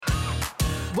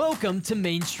Welcome to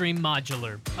Mainstream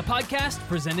Modular, a podcast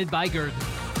presented by Gurdon.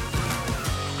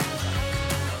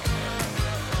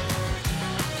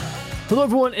 Hello,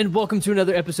 everyone, and welcome to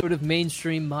another episode of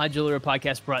Mainstream Modular, a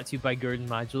podcast brought to you by Gurdon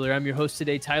Modular. I'm your host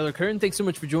today, Tyler Curtin. Thanks so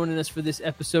much for joining us for this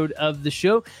episode of the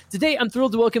show. Today, I'm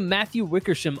thrilled to welcome Matthew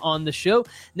Wickersham on the show.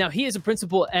 Now, he is a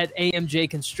principal at AMJ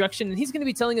Construction, and he's going to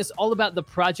be telling us all about the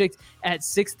project at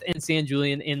 6th and San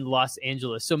Julian in Los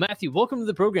Angeles. So, Matthew, welcome to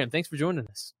the program. Thanks for joining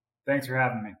us. Thanks for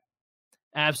having me.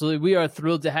 Absolutely. We are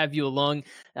thrilled to have you along,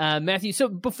 Matthew. So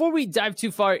before we dive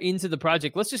too far into the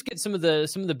project, let's just get some of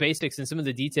the basics and some of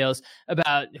the details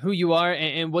about who you are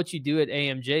and what you do at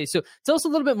AMJ. So tell us a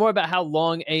little bit more about how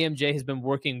long AMJ has been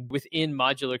working within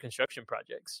modular construction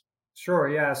projects. Sure.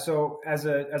 Yeah. So as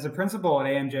a principal at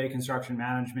AMJ Construction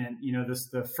Management,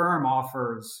 the firm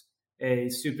offers a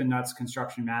soup and nuts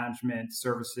construction management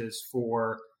services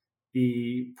for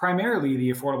primarily the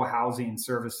affordable housing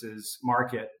services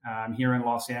market here in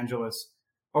Los Angeles.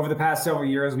 Over the past several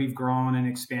years, we've grown and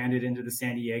expanded into the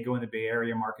San Diego and the Bay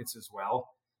Area markets as well.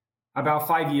 About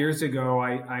 5 years ago,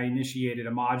 I initiated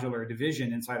a modular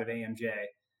division inside of AMJ.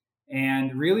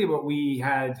 And really what we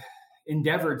had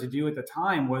endeavored to do at the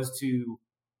time was to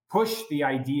push the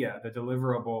idea, the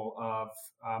deliverable of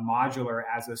modular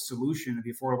as a solution to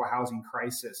the affordable housing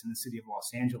crisis in the city of Los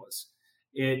Angeles.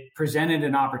 It presented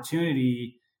an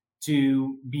opportunity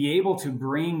to be able to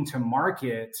bring to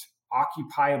market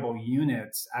occupiable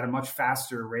units at a much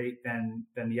faster rate than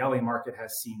the LA market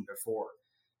has seen before.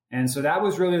 And so that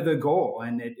was really the goal.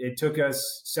 And it took us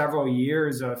several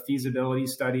years of feasibility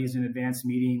studies and advanced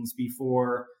meetings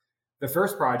before the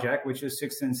first project, which is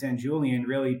 6th and San Julian,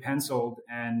 really penciled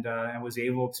and was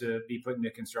able to be put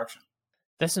into construction.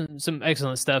 That's some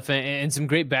excellent stuff and some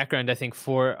great background, I think,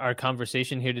 for our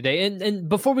conversation here today. And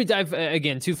before we dive,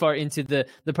 again, too far into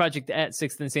the project at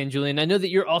 6th and San Julian, I know that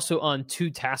you're also on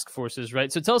 2 task forces,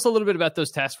 right? So tell us a little bit about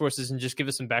those task forces and just give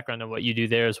us some background on what you do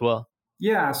there as well.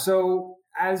 Yeah. So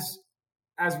as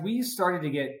we started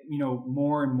to get,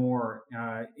 more and more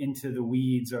into the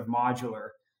weeds of modular,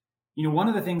 one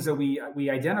of the things that we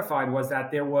identified was that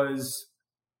there was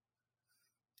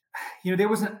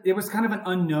kind of an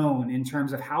unknown in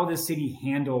terms of how the city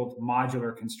handled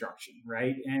modular construction,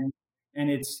 right? And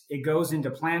it goes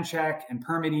into plan check and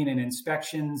permitting and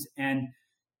inspections. And,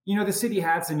 the city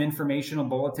had some informational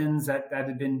bulletins that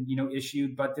had been,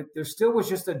 issued, but there still was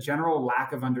just a general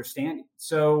lack of understanding.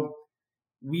 So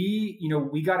we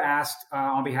got asked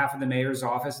on behalf of the mayor's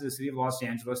office of the city of Los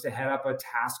Angeles to head up a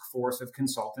task force of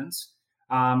consultants,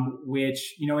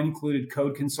 which, included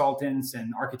code consultants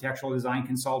and architectural design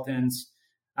consultants,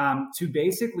 to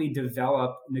basically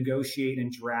develop, negotiate,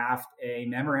 and draft a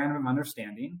memorandum of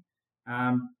understanding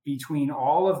between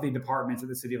all of the departments of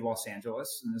the city of Los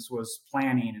Angeles. And this was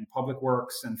planning and public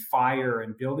works and fire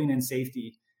and building and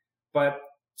safety, but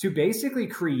to basically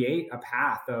create a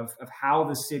path of how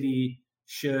the city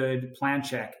should plan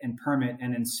check and permit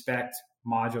and inspect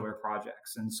modular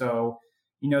projects. And so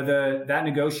that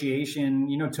negotiation,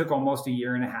 took almost a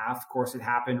year and a half. Of course, it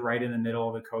happened right in the middle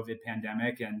of the COVID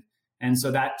pandemic. And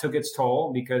so that took its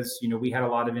toll because, we had a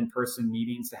lot of in-person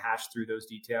meetings to hash through those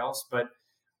details. But,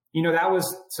 that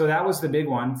was the big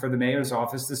one for the mayor's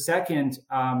office. The second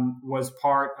was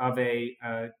part of it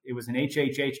was an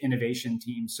HHH innovation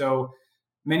team. So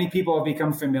many people have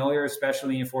become familiar,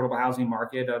 especially in the affordable housing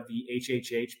market, of the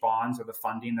HHH bonds or the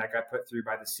funding that got put through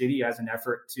by the city as an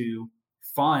effort to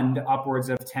fund upwards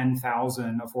of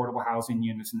 10,000 affordable housing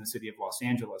units in the city of Los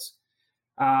Angeles.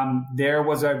 There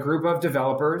was a group of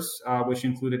developers, which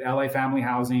included LA Family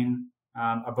Housing,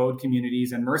 Abode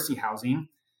Communities, and Mercy Housing,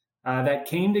 that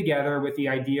came together with the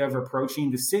idea of approaching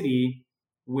the city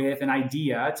with an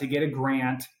idea to get a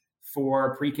grant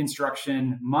for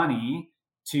pre-construction money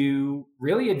to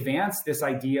really advance this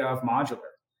idea of modular.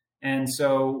 And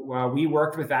so we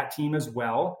worked with that team as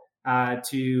well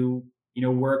to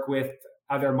work with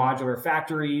other modular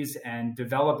factories and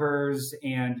developers,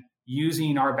 and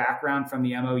using our background from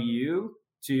the MOU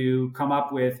to come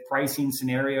up with pricing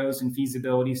scenarios and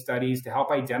feasibility studies to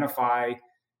help identify,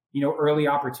 early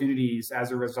opportunities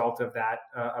as a result of that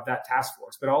task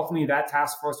force. But ultimately, that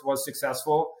task force was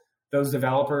successful. Those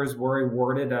developers were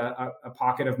awarded a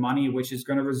pocket of money, which is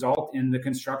going to result in the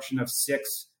construction of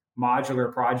 6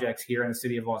 modular projects here in the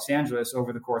city of Los Angeles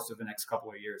over the course of the next couple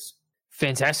of years.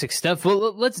 Fantastic stuff.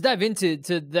 Well, let's dive into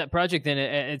that project then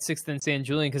at 6th and San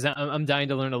Julian, because I'm dying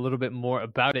to learn a little bit more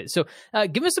about it. So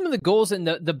give us some of the goals and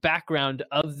the background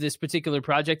of this particular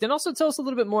project, and also tell us a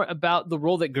little bit more about the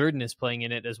role that Gurdon is playing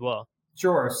in it as well.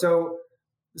 Sure. So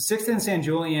 6th and San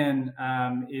Julian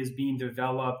is being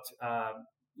developed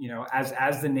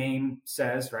as the name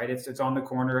says, right, it's on the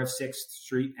corner of 6th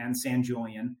Street and San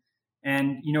Julian.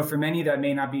 And, for many that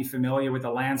may not be familiar with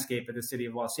the landscape of the city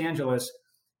of Los Angeles,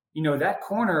 that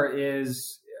corner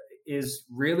is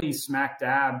really smack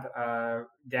dab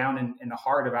down in the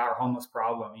heart of our homeless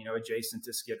problem, adjacent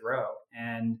to Skid Row.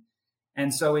 And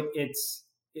so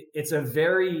it's a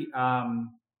very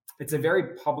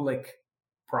public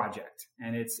project,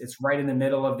 and it's right in the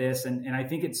middle of this. And I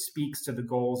think it speaks to the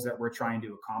goals that we're trying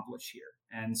to accomplish here.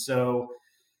 And so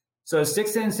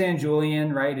 6th and San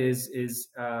Julian, right, is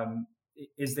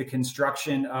the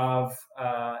construction of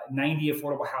 90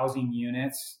 affordable housing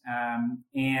units,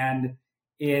 and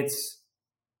it's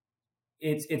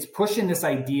pushing this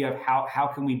idea of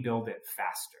how can we build it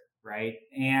faster, right?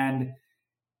 And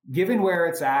given where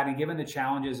it's at, and given the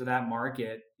challenges of that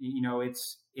market,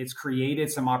 it's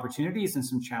created some opportunities and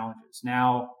some challenges.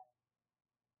 Now,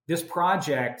 this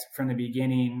project from the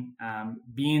beginning,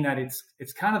 being that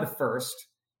it's kind of the first,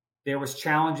 there was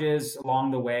challenges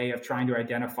along the way of trying to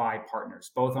identify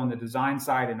partners, both on the design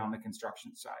side and on the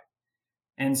construction side.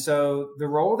 And so the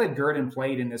role that Gurdon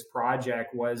played in this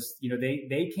project was,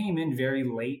 they came in very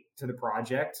late to the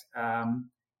project,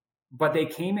 but they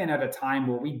came in at a time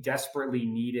where we desperately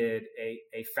needed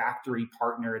a factory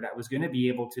partner that was going to be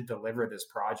able to deliver this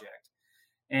project.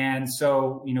 And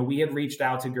so, we had reached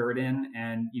out to Gurdon,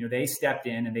 and, they stepped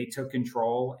in and they took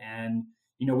control. And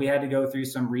we had to go through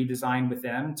some redesign with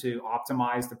them to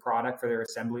optimize the product for their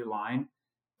assembly line.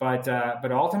 But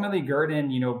ultimately, Gurdon,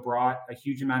 brought a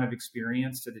huge amount of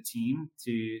experience to the team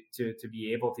to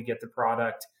be able to get the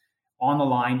product on the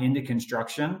line into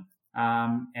construction.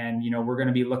 And we're going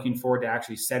to be looking forward to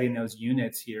actually setting those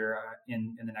units here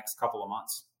in the next couple of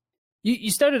months.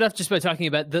 You started off just by talking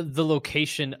about the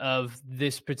location of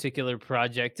this particular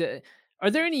project. Are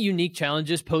there any unique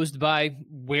challenges posed by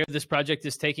where this project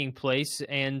is taking place?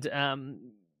 And,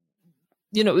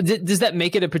 does that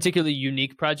make it a particularly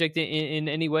unique project in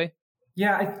any way?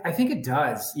 Yeah, I think it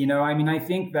does. I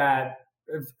think that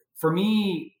for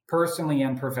me personally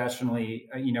and professionally,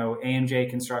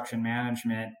 AMJ Construction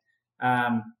Management,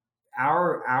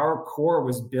 our core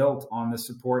was built on the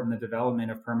support and the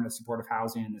development of permanent supportive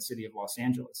housing in the city of Los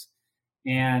Angeles.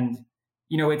 And,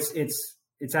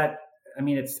 it's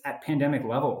at pandemic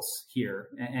levels here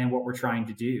and what we're trying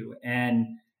to do.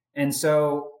 And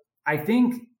so I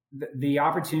think the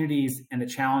opportunities and the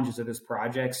challenges of this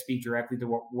project speak directly to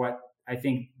what I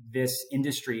think this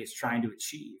industry is trying to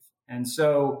achieve. And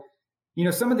so,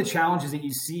 some of the challenges that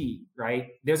you see, right,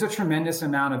 there's a tremendous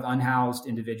amount of unhoused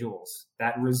individuals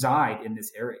that reside in this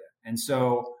area. And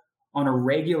so on a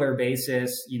regular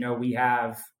basis, we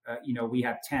have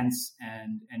tents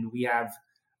and we have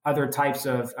other types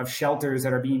of shelters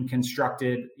that are being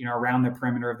constructed, around the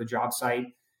perimeter of the job site.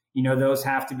 Those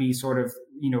have to be sort of,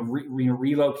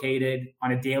 relocated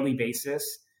on a daily basis.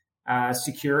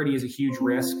 Security is a huge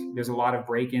risk. There's a lot of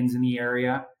break-ins in the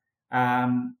area.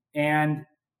 And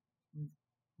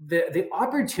the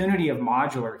opportunity of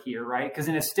modular here, right? Because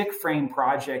in a stick frame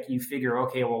project, you figure,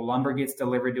 okay, well, lumber gets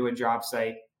delivered to a job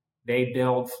site. They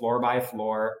build floor by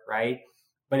floor, right?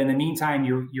 But in the meantime,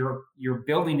 your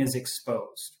building is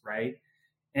exposed, right?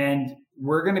 And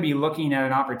we're going to be looking at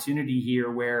an opportunity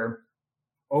here where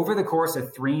over the course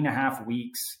of 3.5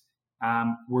 weeks,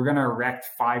 we're going to erect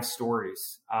 5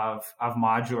 stories of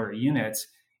modular units.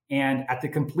 And at the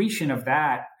completion of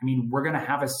that, we're going to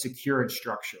have a secured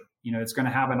structure. It's going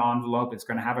to have an envelope. It's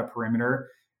going to have a perimeter.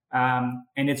 And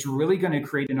it's really going to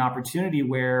create an opportunity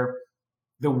where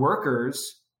the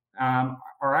workers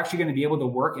are actually going to be able to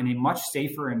work in a much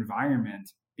safer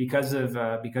environment because of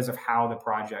how the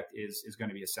project is going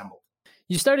to be assembled.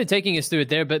 You started taking us through it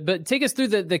there, but take us through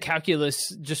the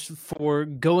calculus just for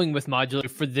going with modular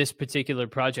for this particular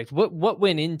project. What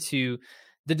went into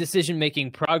the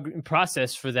decision-making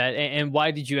process for that, and why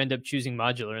did you end up choosing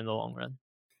modular in the long run?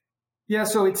 Yeah,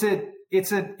 so it's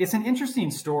an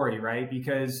interesting story, right?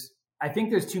 Because I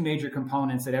think there's 2 major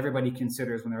components that everybody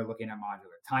considers when they're looking at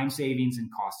modular: time savings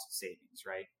and cost savings,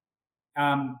 right?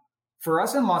 For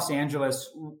us in Los Angeles,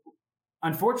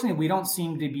 unfortunately, we don't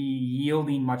seem to be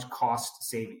yielding much cost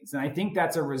savings. And I think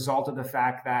that's a result of the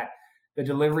fact that the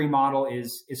delivery model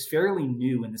is fairly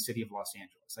new in the city of Los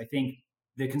Angeles. I think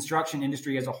the construction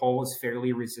industry as a whole is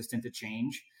fairly resistant to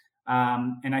change.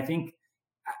 And I think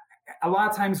a lot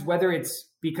of times, whether it's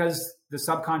because the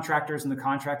subcontractors and the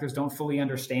contractors don't fully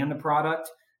understand the product,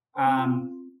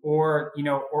 or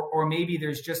maybe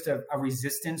there's just a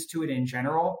resistance to it in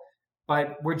general,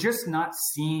 but we're just not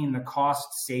seeing the cost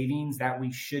savings that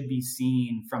we should be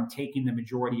seeing from taking the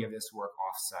majority of this work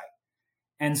offsite.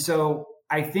 And so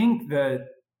I think the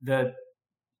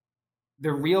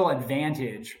the real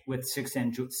advantage with 6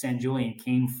 San Julian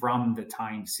came from the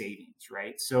time savings,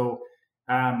 right? So,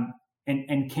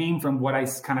 and came from what I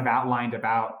kind of outlined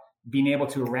about being able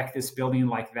to erect this building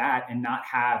like that and not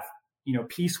have,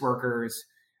 piece workers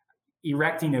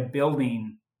erecting a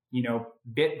building,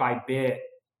 bit by bit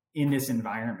in this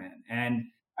environment. And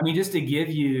I mean, just to give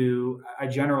you a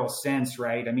general sense,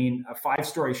 right? I mean, a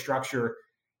 5-story structure,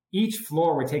 each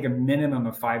floor would take a minimum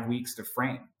of 5 weeks to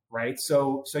frame, right?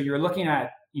 So you're looking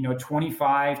at,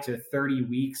 25 to 30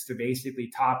 weeks to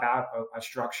basically top out a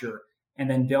structure and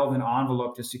then build an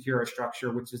envelope to secure a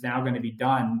structure, which is now going to be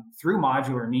done through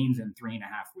modular means in 3.5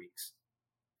 weeks.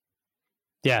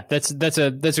 Yeah, that's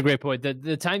a great point.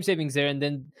 The time savings there, and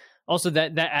then also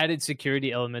that added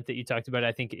security element that you talked about,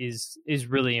 I think is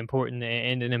really important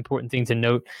and an important thing to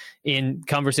note in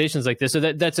conversations like this. So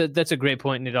that's a great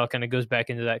point, and it all kind of goes back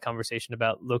into that conversation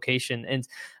about location. And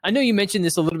I know you mentioned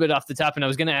this a little bit off the top, and I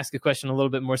was going to ask a question a little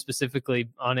bit more specifically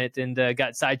on it, and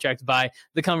got sidetracked by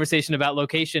the conversation about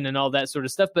location and all that sort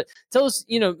of stuff. But tell us,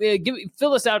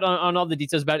 fill us out on all the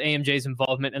details about AMJ's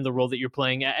involvement and the role that you're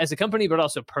playing as a company, but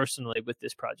also personally with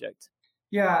this project.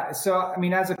 Yeah. So, I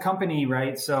mean, as a company,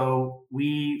 right? So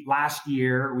last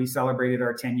year, we celebrated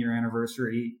our 10-year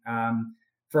anniversary.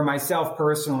 For myself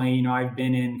personally, I've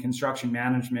been in construction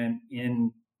management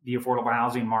in the affordable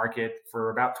housing market for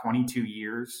about 22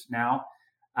 years now.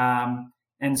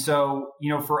 And so,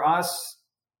 for us,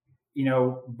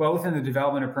 both in the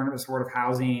development of permanent supportive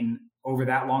housing over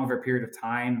that long of a period of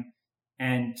time,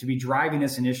 and to be driving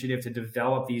this initiative to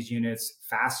develop these units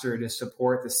faster to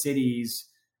support the city's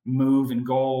move and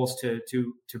goals to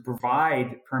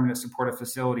provide permanent supportive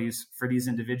facilities for these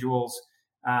individuals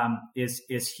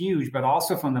is huge, but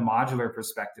also from the modular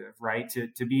perspective, right?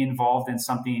 To be involved in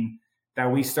something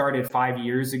that we started 5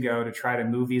 years ago to try to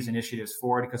move these initiatives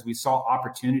forward because we saw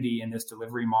opportunity in this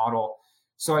delivery model.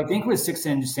 So I think with 6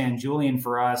 San Julian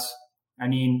for us, I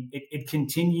mean, it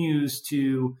continues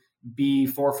to be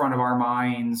forefront of our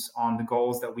minds on the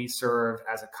goals that we serve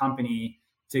as a company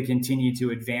to continue to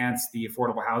advance the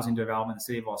affordable housing development in the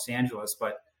city of Los Angeles.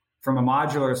 But from a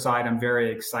modular side, I'm very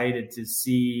excited to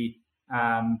see,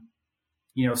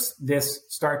 this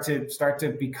start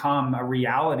to become a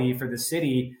reality for the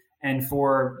city and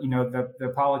for,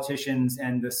 the politicians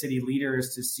and the city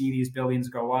leaders to see these buildings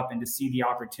go up and to see the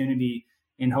opportunity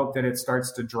in hope that it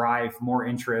starts to drive more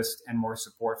interest and more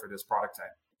support for this product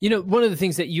type. One of the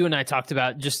things that you and I talked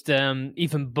about just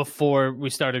even before we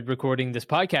started recording this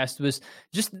podcast was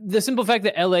just the simple fact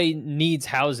that LA needs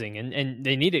housing and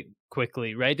they need it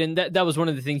quickly, right? And that was one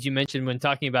of the things you mentioned when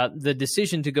talking about the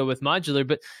decision to go with modular,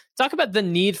 but talk about the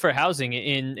need for housing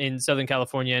in Southern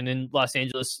California and in Los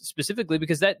Angeles specifically,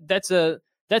 because that's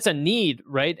a need,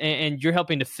 right? And you're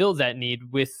helping to fill that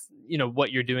need with,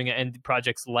 what you're doing and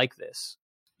projects like this.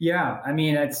 Yeah. I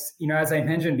mean, it's, as I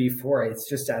mentioned before, it's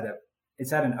just at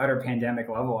an utter pandemic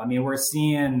level. I mean, we're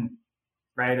seeing,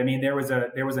 right? I mean, there was a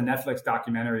Netflix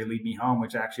documentary, Lead Me Home,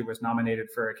 which actually was nominated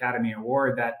for Academy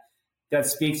Award that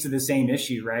speaks to the same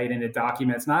issue, right? And it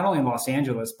documents not only in Los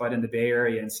Angeles, but in the Bay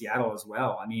Area and Seattle as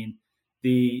well. I mean,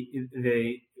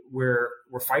 we're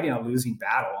fighting a losing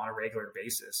battle on a regular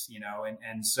basis,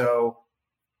 and so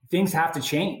things have to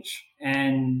change.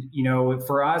 And,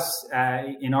 for us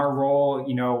in our role,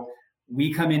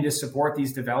 we come in to support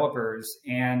these developers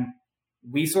and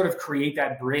we sort of create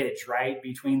that bridge, right,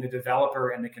 between the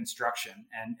developer and the construction.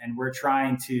 And we're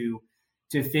trying to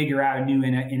figure out new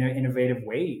innovative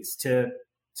ways to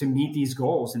meet these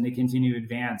goals and to continue to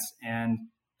advance. And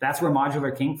that's where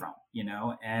modular came from,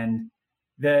 and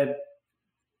the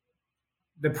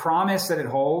promise that it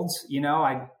holds,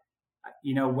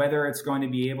 whether it's going to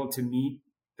be able to meet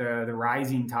the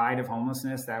rising tide of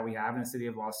homelessness that we have in the city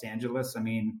of Los Angeles. I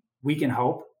mean, we can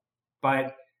hope,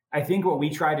 but I think what we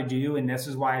try to do, and this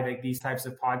is why these types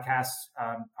of podcasts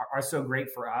are so great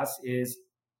for us, is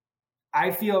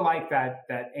I feel like that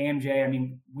AMJ, I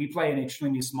mean, we play an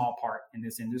extremely small part in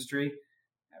this industry,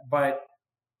 but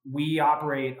we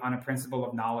operate on a principle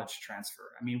of knowledge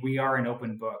transfer. I mean, we are an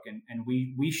open book and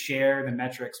we share the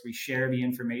metrics, we share the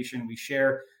information, we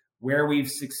share where we've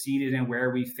succeeded and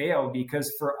where we failed,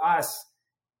 because for us,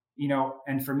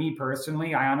 and for me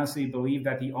personally, I honestly believe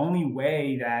that the only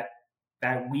way that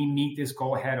we meet this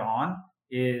goal head on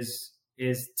is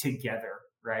together,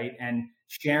 right? And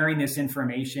sharing this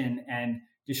information and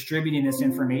distributing this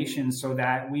information so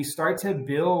that we start to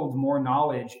build more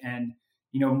knowledge and,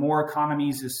 more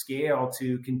economies of scale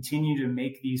to continue to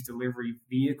make these delivery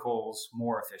vehicles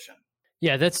more efficient.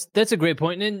 Yeah, that's a great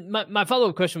point. And my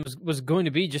follow-up question was going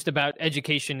to be just about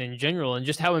education in general and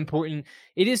just how important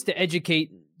it is to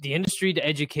educate the industry, to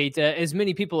educate as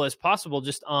many people as possible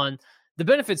just on the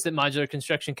benefits that modular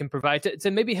construction can provide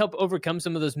to maybe help overcome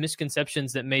some of those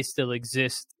misconceptions that may still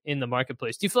exist in the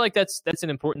marketplace. Do you feel like that's an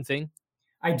important thing?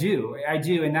 I do.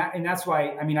 And that's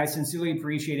why, I mean, I sincerely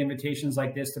appreciate invitations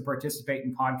like this to participate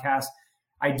in podcasts.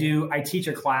 I teach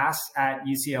a class at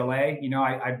UCLA. You know,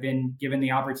 I've been given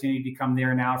the opportunity to come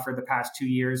there now for the past 2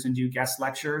 years and do guest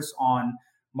lectures on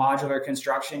modular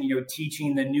construction, you know,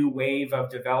 teaching the new wave of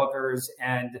developers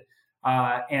and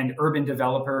urban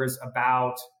developers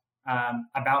about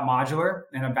modular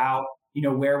and about, you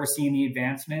know, where we're seeing the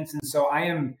advancements. And so I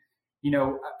am, you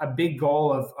know, a big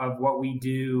goal of what we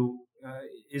do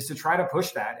is to try to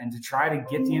push that and to try to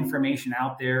get the information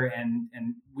out there. And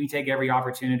we take every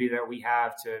opportunity that we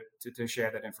have to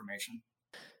share that information.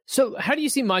 So how do you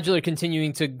see modular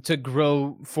continuing to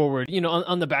grow forward, you know,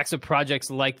 on the backs of projects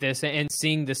like this and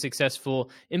seeing the successful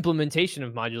implementation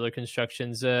of modular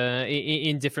constructions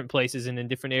in different places and in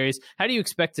different areas? How do you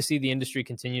expect to see the industry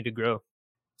continue to grow?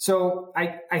 So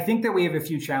I think that we have a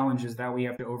few challenges that we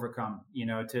have to overcome, you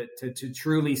know, to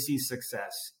truly see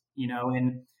success, you know,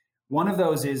 and one of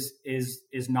those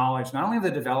is knowledge, not only of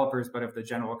the developers, but of the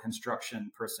general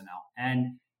construction personnel.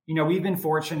 And you know, we've been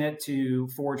fortunate to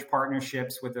forge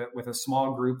partnerships with a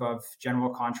small group of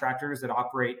general contractors that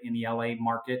operate in the LA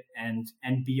market and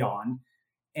beyond.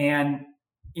 And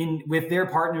with their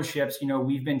partnerships, you know,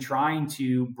 we've been trying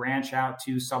to branch out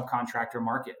to subcontractor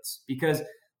markets because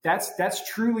that's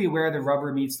truly where the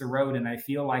rubber meets the road. And I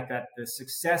feel like that the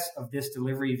success of this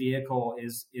delivery vehicle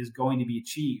is going to be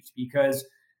achieved because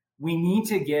we need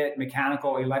to get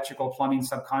mechanical, electrical, plumbing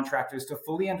subcontractors to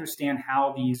fully understand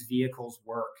how these vehicles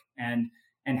work and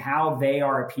how they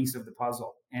are a piece of the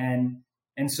puzzle. And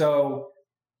so,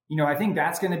 you know, I think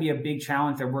that's going to be a big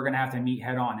challenge that we're going to have to meet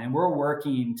head on. And we're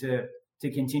working to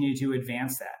continue to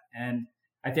advance that. And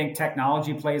I think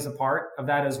technology plays a part of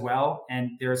that as well.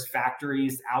 And there's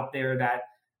factories out there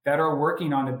that are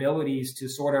working on abilities to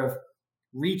sort of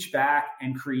reach back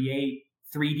and create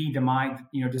 3D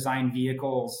design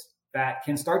vehicles that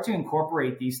can start to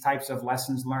incorporate these types of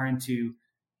lessons learned to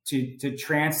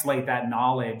translate that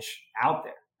knowledge out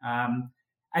there.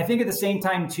 I think at the same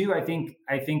time too, I think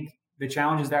the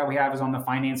challenges that we have is on the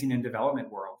financing and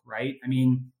development world, right? I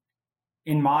mean,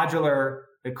 in modular,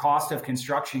 the cost of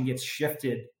construction gets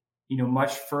shifted, you know,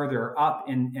 much further up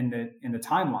in the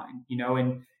timeline, you know,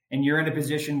 and you're in a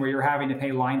position where you're having to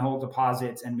pay line hold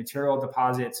deposits and material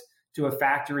deposits to a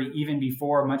factory even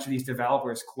before much of these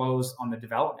developers close on the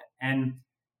development. And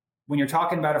when you're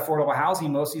talking about affordable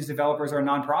housing, most of these developers are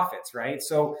nonprofits, right?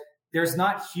 So there's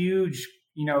not huge,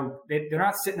 you know, they're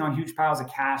not sitting on huge piles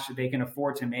of cash that they can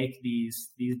afford to make these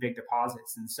big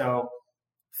deposits. And so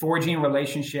forging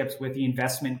relationships with the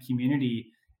investment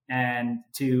community and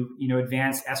to, you know,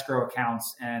 advance escrow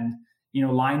accounts and, you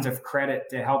know, lines of credit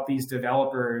to help these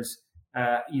developers,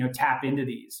 you know, tap into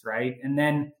these, right? And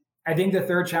then I think the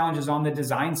third challenge is on the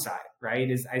design side, right?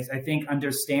 Is I think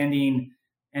understanding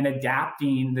and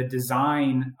adapting the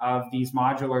design of these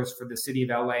modulars for the city of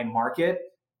LA market.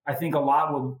 I think a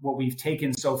lot of what we've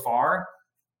taken so far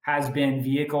has been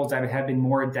vehicles that have been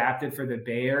more adapted for the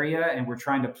Bay Area, and we're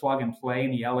trying to plug and play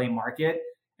in the LA market.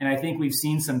 And I think we've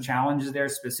seen some challenges there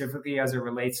specifically as it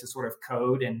relates to sort of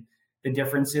code and the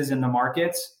differences in the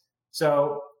markets.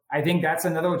 So I think that's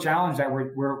another challenge that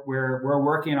we're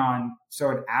working on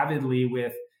sort of avidly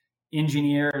with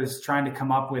engineers trying to come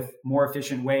up with more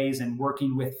efficient ways and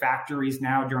working with factories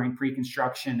now during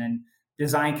pre-construction and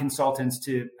design consultants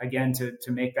to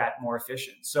make that more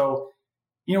efficient. So,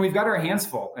 you know, we've got our hands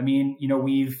full. I mean, you know,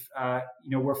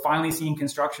 we're finally seeing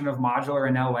construction of modular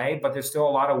in LA, but there's still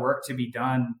a lot of work to be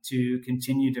done to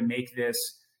continue to make this,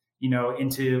 you know,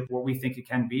 into what we think it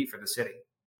can be for the city.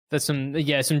 That's some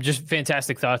just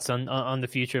fantastic thoughts on the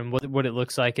future and what it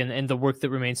looks like and the work that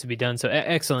remains to be done. So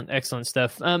excellent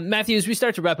stuff. Matthew, as we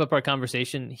start to wrap up our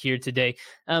conversation here today,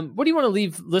 what do you want to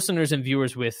leave listeners and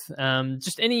viewers with?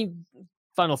 Just any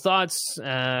final thoughts,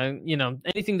 you know,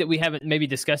 anything that we haven't maybe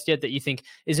discussed yet that you think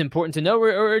is important to know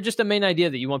or just a main idea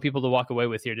that you want people to walk away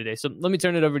with here today. So let me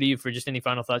turn it over to you for just any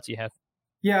final thoughts you have.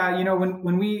 Yeah, you know,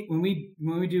 when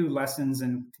we do lessons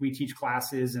and we teach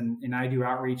classes and I do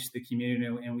outreach to the community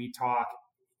and we talk,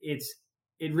 it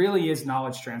really is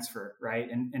knowledge transfer, right?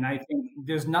 And I think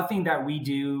there's nothing that we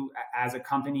do as a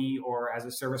company or as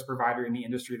a service provider in the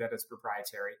industry that is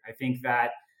proprietary. I think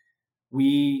that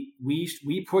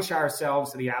we push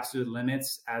ourselves to the absolute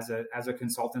limits as a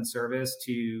consultant service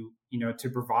to, you know, to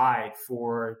provide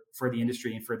for the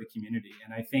industry and for the community.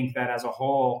 And I think that as a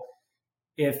whole,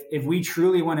 if we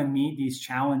truly want to meet these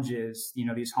challenges, you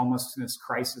know, these homelessness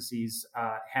crises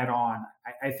head on,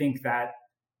 I think that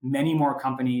many more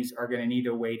companies are going to need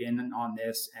to wade in on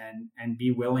this and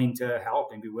be willing to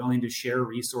help and be willing to share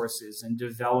resources and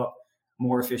develop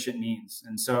more efficient means.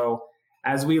 And so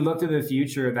as we look to the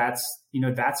future,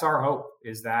 that's our hope,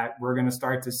 is that we're going to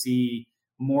start to see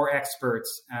more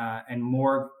experts and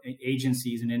more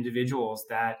agencies and individuals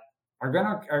that are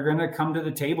gonna come to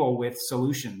the table with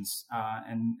solutions,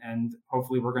 and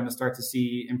hopefully we're going to start to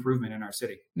see improvement in our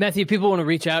city. Matthew, if people want to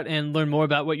reach out and learn more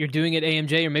about what you're doing at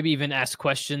AMJ, or maybe even ask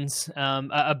questions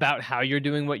about how you're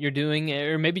doing what you're doing,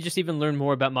 or maybe just even learn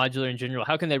more about modular in general,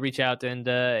 how can they reach out and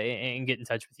get in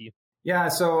touch with you? Yeah,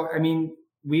 so I mean,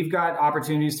 we've got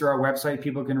opportunities through our website.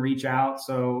 People can reach out.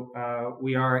 So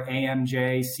we are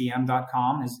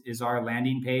amjcm.com is our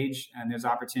landing page, and there's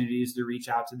opportunities to reach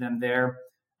out to them there.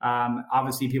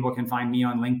 Obviously, people can find me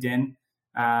on LinkedIn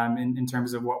in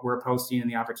terms of what we're posting and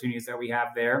the opportunities that we have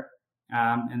there.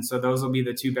 And so those will be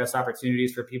the two best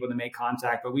opportunities for people to make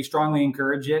contact. But we strongly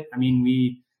encourage it. I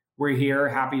mean, we're here,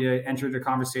 happy to enter the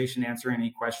conversation, answer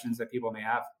any questions that people may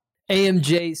have.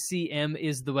 AMJCM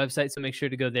is the website, so make sure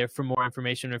to go there for more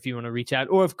information, or if you want to reach out.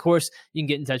 Or, of course, you can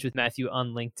get in touch with Matthew on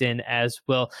LinkedIn as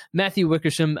well. Matthew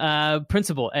Wickersham,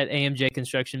 principal at AMJ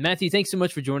Construction. Matthew, thanks so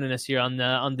much for joining us here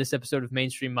on this episode of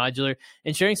Mainstream Modular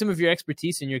and sharing some of your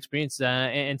expertise and your experience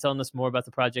and telling us more about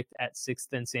the project at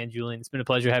 6th and San Julian. It's been a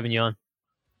pleasure having you on.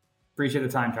 Appreciate the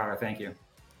time, Tyler. Thank you.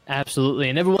 Absolutely.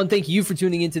 And everyone, thank you for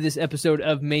tuning into this episode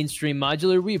of Mainstream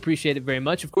Modular. We appreciate it very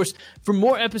much. Of course, for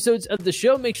more episodes of the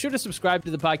show, make sure to subscribe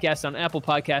to the podcast on Apple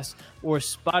Podcasts or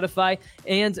Spotify,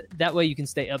 and that way you can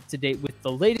stay up to date with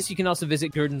the latest. You can also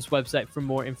visit Gurdon's website for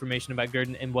more information about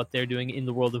Gurdon and what they're doing in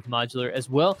the world of modular as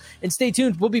well. And stay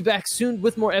tuned. We'll be back soon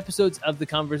with more episodes of the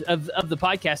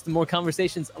podcast and more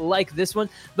conversations like this one.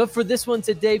 But for this one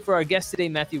today, for our guest today,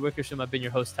 Matthew Wickersham, I've been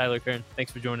your host, Tyler Kern.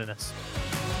 Thanks for joining us.